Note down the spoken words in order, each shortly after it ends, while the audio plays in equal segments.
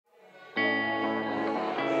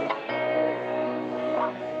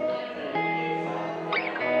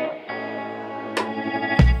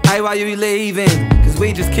Hey, why you leaving? Cause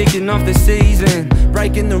we just kicking off the season.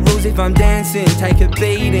 Breaking the rules if I'm dancing, take a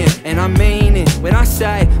beating. And I mean it when I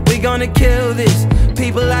say we gonna kill this.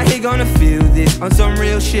 People out here gonna feel this on some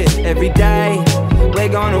real shit every day. We're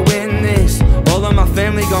gonna win this. All of my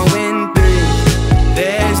family gonna win this.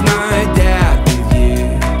 There's no doubt with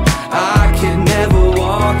you, I could never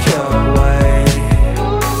walk away.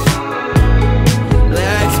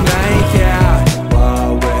 Let's make out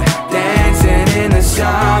while we're dancing in the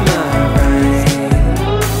summer rain.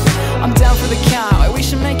 I'm down for the count, we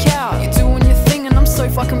should make out. You're doing your thing and I'm so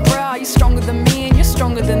fucking proud. You're stronger than me and you're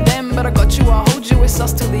stronger than them, but I got you, I hold you, it's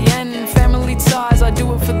us till the end. Family ties, I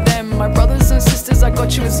do it for them. My brothers and sisters, I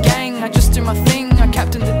got you as gang. I just do my thing, I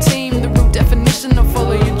captain the team. The real definition of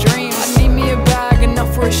follow your dreams. I need me a bag,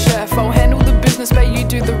 enough for a chef. I'll handle the business, but you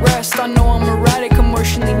do the rest. I know I'm erratic,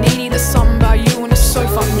 emotionally needy. There's something about you and it's so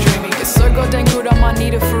fucking dreamy. It's so goddamn good, I might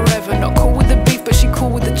need her forever. Not cool with the beef, but she cool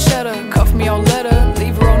with the cheddar. Cuff me, I'll let her,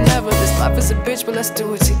 leave her or never. This life is a bitch, but let's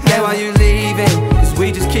do it together. Yeah, why you leaving? Cause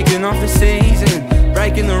we just kicking off the season.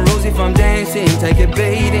 Breaking the rules if I'm dancing, take a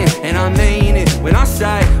beating. And I mean it when I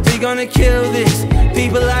say we gonna kill this.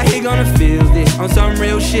 People out here gonna feel this on some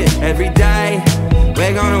real shit every day.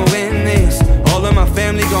 We're gonna win this. All of my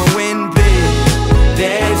family gonna win